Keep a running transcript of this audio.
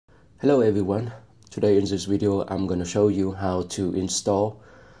Hello everyone, today in this video I'm going to show you how to install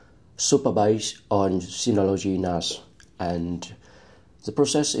Supabase on Synology NAS, and the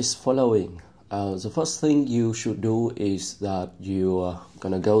process is following. The first thing you should do is that you're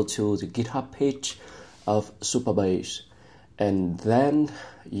going to go to the GitHub page of Supabase, and then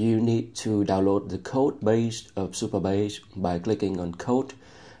you need to download the code base of Supabase by clicking on code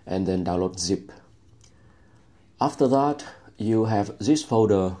and then download zip. After that, you have this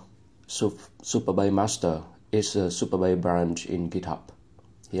folder, Supabase master. Is a Supabase branch in GitHub.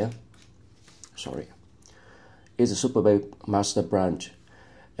 It's a Supabase master branch,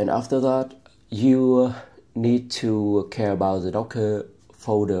 and after that you need to care about the Docker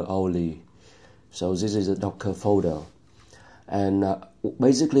folder only. So this is a Docker folder, and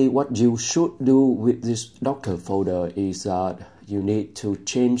basically what you should do with this Docker folder is that you need to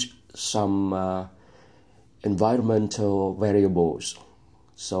change some environmental variables.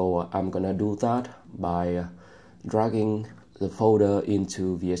 So I'm gonna do that by dragging the folder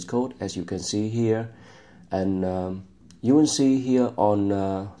into VS Code, as you can see here, and you will see here on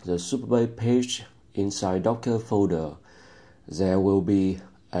the Supabase page inside Docker folder there will be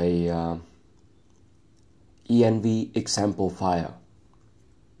a env example file.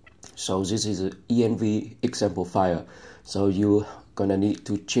 So this is an env example file, so you're gonna need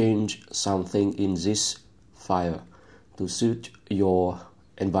to change something in this file to suit your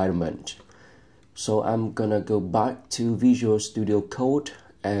environment. So I'm gonna go back to Visual Studio Code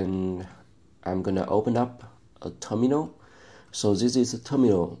and I'm gonna open up a terminal. So this is a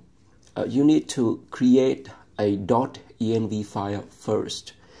terminal. You need to create a .env file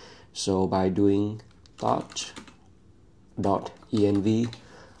first. So by doing .env,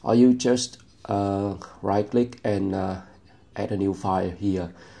 or you just right click and add a new file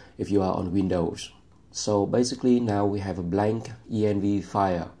here if you are on Windows. So basically now we have a blank env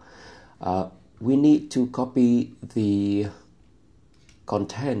file. We need to copy the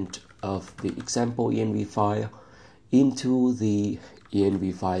content of the example env file into the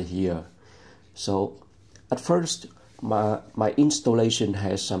env file here. So at first my installation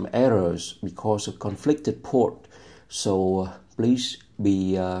has some errors because of conflicted port. So please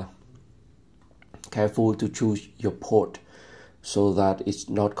be careful to choose your port so that it's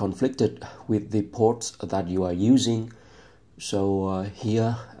not conflicted with the ports that you are using. So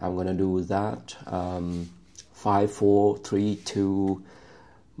here I'm gonna do that 5 4 3 2,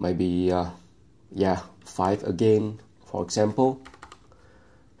 maybe 5 again, for example.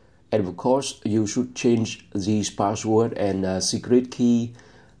 And of course you should change these password and secret key,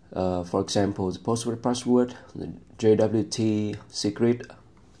 for example the Postgres password, the JWT secret,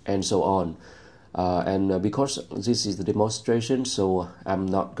 and so on. And because this is the demonstration, so I'm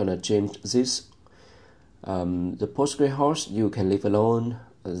not gonna change this. The Postgres host you can leave alone,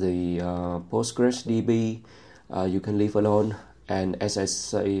 the Postgres DB you can leave alone, and as I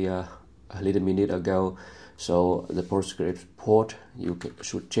say a little minute ago, so the Postgres port you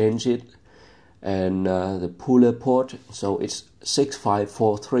should change it, and the puller port, so it's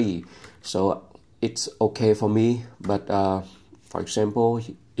 6543, so it's okay for me, but for example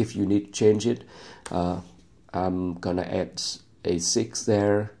if you need to change it, I'm gonna add a 6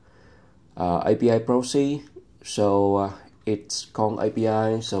 there. API proxy, so it's Kong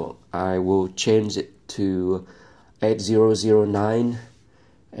API, so I will change it to 8009,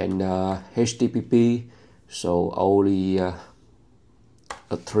 and HTTP, so only a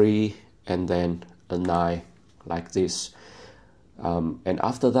 3 and then a 9, like this. And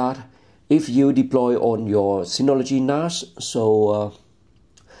after that, if you deploy on your Synology NAS, so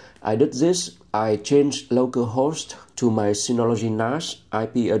I did this. I changed localhost to my Synology NAS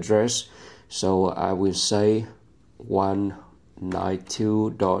IP address. So I will say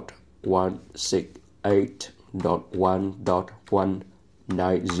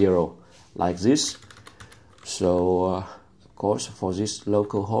 192.168.1.190, like this. So of course for this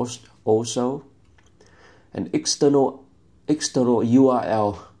localhost also, and external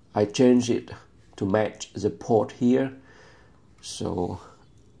URL I change it to match the port here, so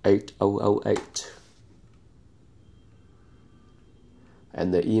 8008,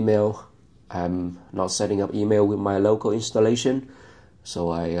 and the email, I'm not setting up email with my local installation, so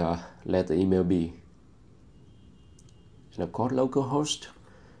I let the email be. And of course localhost,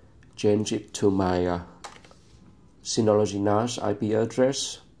 change it to my Synology NAS IP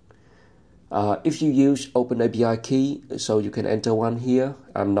address. If you use OpenAPI key, so you can enter one here.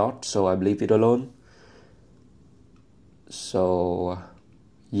 I'm not, so I leave it alone. So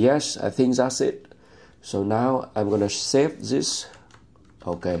yes, I think that's it. So now I'm gonna save this.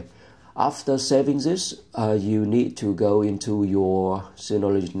 Okay, After saving this, you need to go into your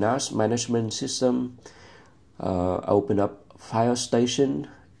Synology NAS management system, open up File Station,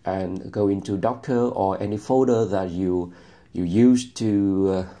 and go into Docker or any folder that you use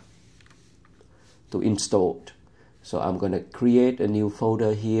to install. So I'm going to create a new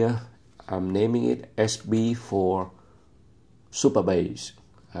folder here. I'm naming it SB for Supabase.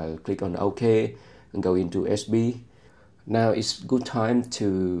 I'll click on OK and go into SB. Now it's good time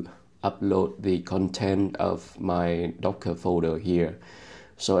to upload the content of my Docker folder here.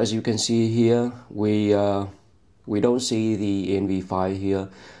 So as you can see here, we don't see the env file here.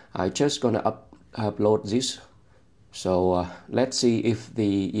 I'm just gonna upload this. So let's see if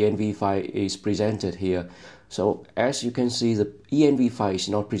the env file is presented here. So as you can see, the env file is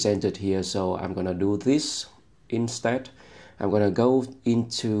not presented here, so I'm gonna do this instead. I'm gonna go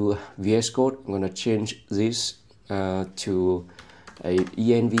into VS Code. I'm gonna change this to a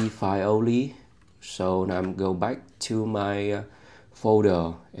env file only. So now I'm go back to my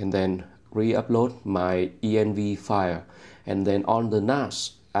folder and then re-upload my env file. And then on the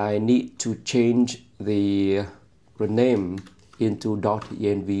NAS, I need to change the rename into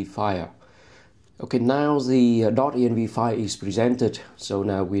 .env file. Okay, now the .env file is presented. So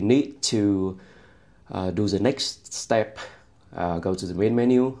now we need to do the next step. Go to the main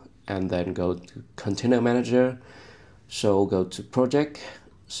menu and then go to Container Manager. So go to Project.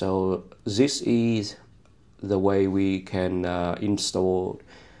 So this is the way we can install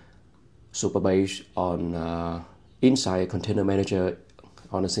Supabase on inside Container Manager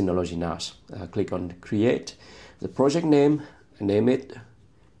on a Synology NAS. Click on Create. The project name, name it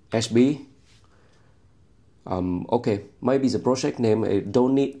SB. Okay, maybe the project name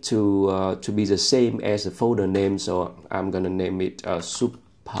don't need to be the same as the folder name, so I'm gonna name it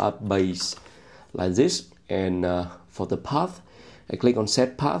Supabase like this. And for the path, I click on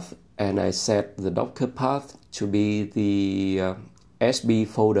Set Path and I set the Docker path to be the SB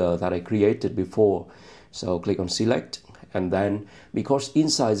folder that I created before. So click on Select, and then because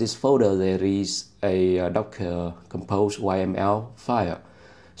inside this folder there is a Docker compose YML file,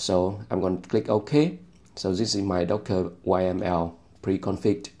 so I'm going to click OK. So this is my Docker YML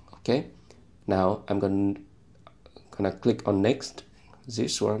pre-configured. Okay, now I'm gonna click on Next,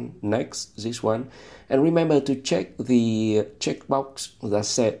 this one, Next, this one, and remember to check the checkbox that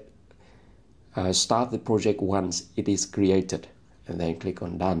said start the project once it is created, and then click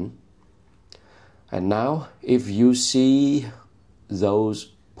on Done. And now if you see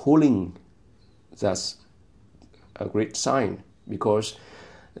those pulling, that's a great sign, because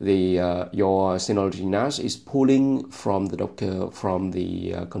your Synology NAS is pulling from the Docker, from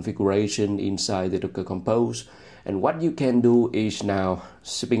the configuration inside the Docker Compose. And what you can do is now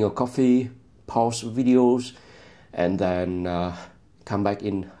sipping a coffee, pause videos, and then come back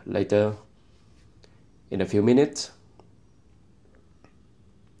in later in a few minutes.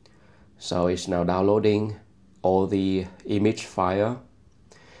 So it's now downloading all the image file.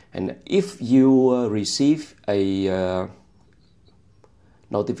 And if you receive a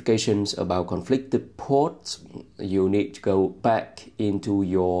notifications about conflicted ports, you need to go back into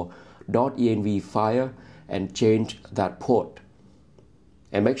your .env file and change that port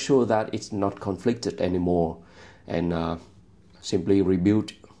and make sure that it's not conflicted anymore, and simply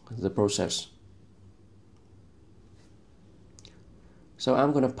rebuild the process. So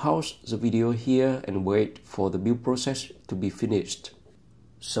I'm gonna pause the video here and wait for the build process to be finished.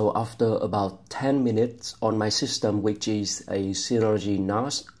 So after about 10 minutes on my system, which is a Synology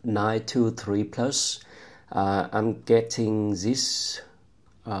NAS 923 Plus, I'm getting this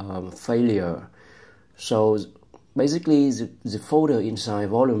failure. So basically the folder inside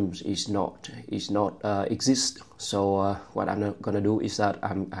volumes is not exist. So what I'm gonna do is that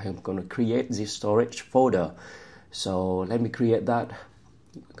I'm gonna create this storage folder. So let me create that.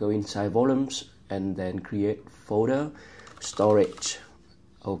 Go inside volumes and then create folder storage.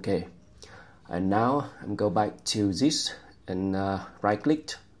 Okay, and now I'm go back to this and right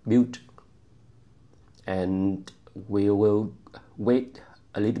click, build, and we will wait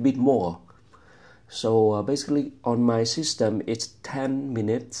a little bit more. So basically on my system it's 10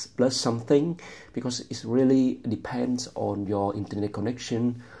 minutes plus something, because it really depends on your internet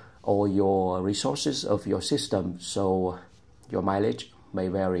connection or your resources of your system, so your mileage may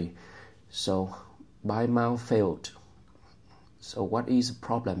vary. So buy mount failed. So what is the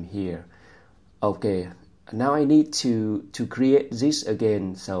problem here? Okay, now I need to create this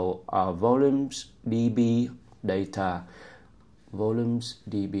again. So volumes db data, volumes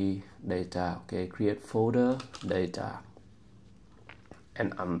db data. Okay, create folder data.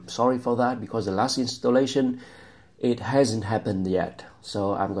 And I'm sorry for that, because the last installation it hasn't happened yet.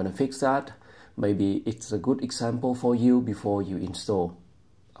 So I'm gonna fix that. Maybe it's a good example for you before you install.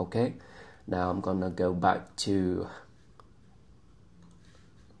 Okay, now I'm gonna go back to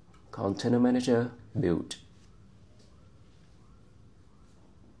Container Manager, build.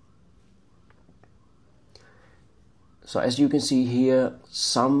 So as you can see here,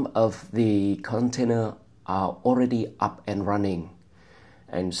 some of the container are already up and running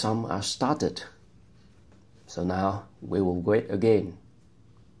and some are started. So now we will wait again.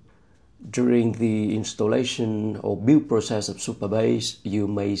 During the installation or build process of Supabase, you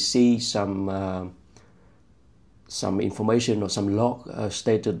may see some information or some log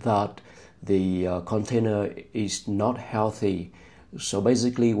stated that the container is not healthy. So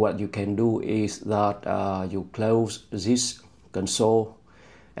basically what you can do is that you close this console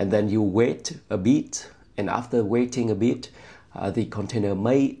and then you wait a bit, and after waiting a bit the container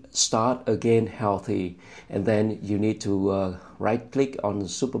may start again healthy, and then you need to right click on the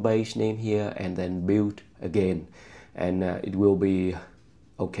Supabase name here and then build again, and it will be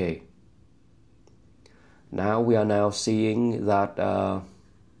okay. Now we are now seeing that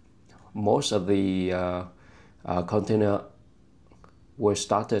most of the container were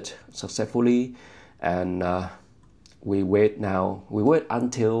started successfully, and we wait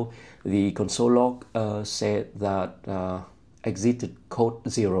until the console log said that exited code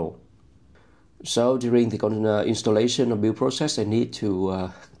 0. So during the installation or build process, I need to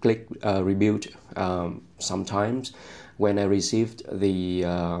click rebuild sometimes when I received the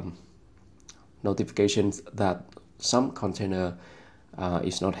notifications that some container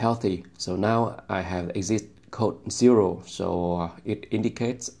is not healthy. So now I have exit code 0, so it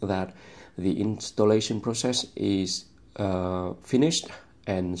indicates that the installation process is finished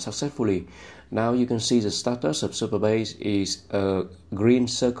and successfully. Now you can see the status of Supabase is a green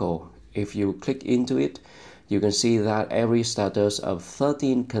circle. If you click into it, you can see that every status of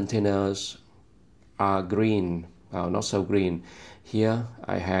 13 containers are green, not so green. Here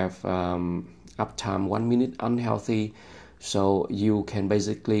I have uptime 1 minute unhealthy, so you can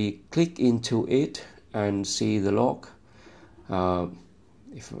basically click into it and see the log.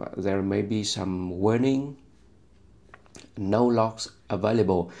 If there may be some warning, no logs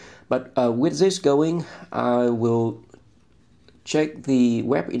available. But with this going, I will check the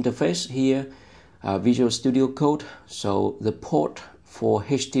web interface here, Visual Studio Code. So the port for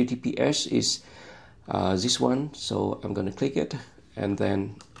HTTPS is this one, so I'm going to click it and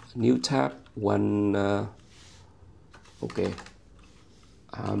then new tab, one. Okay,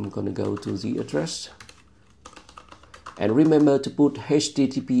 I'm going to go to the address and remember to put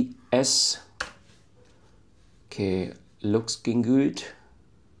HTTPS. Okay, looking good,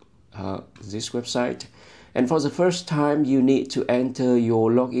 this website. And for the first time you need to enter your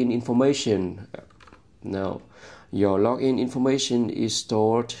login information. Now your login information is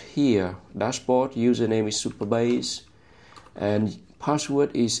stored here. Dashboard, username is Supabase, and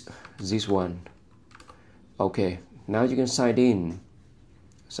password is this one. Okay, now you can sign in.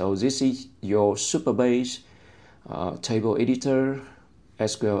 So this is your Supabase table editor,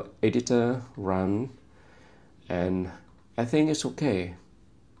 SQL editor, run, and I think it's okay.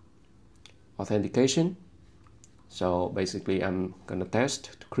 Authentication. So basically I'm gonna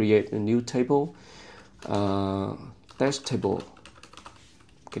test to create a new table, test table.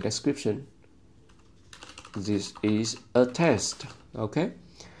 Okay, description, this is a test. Okay,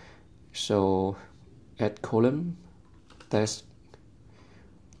 so add column, test,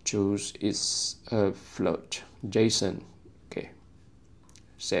 choose is a float, JSON. Okay,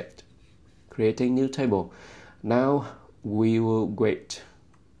 set, creating new table. Now we will wait.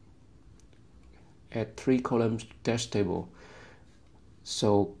 Add 3 columns test table.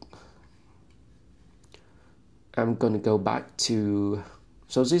 So I'm going to go back to,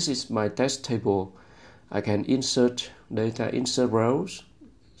 so this is my test table. I can insert data, insert rows,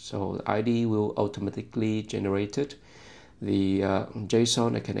 so the ID will automatically generate it. The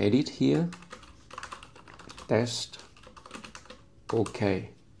JSON I can edit here, test, okay,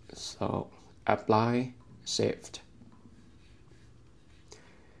 so apply, saved.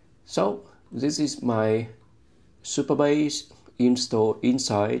 So this is my Supabase installed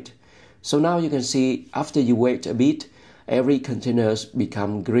inside. So now you can see after you wait a bit, every containers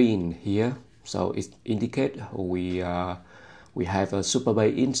become green here. So it indicates we have a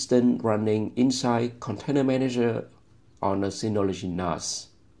Supabase instance running inside Container Manager on a Synology NAS.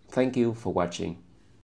 Thank you for watching.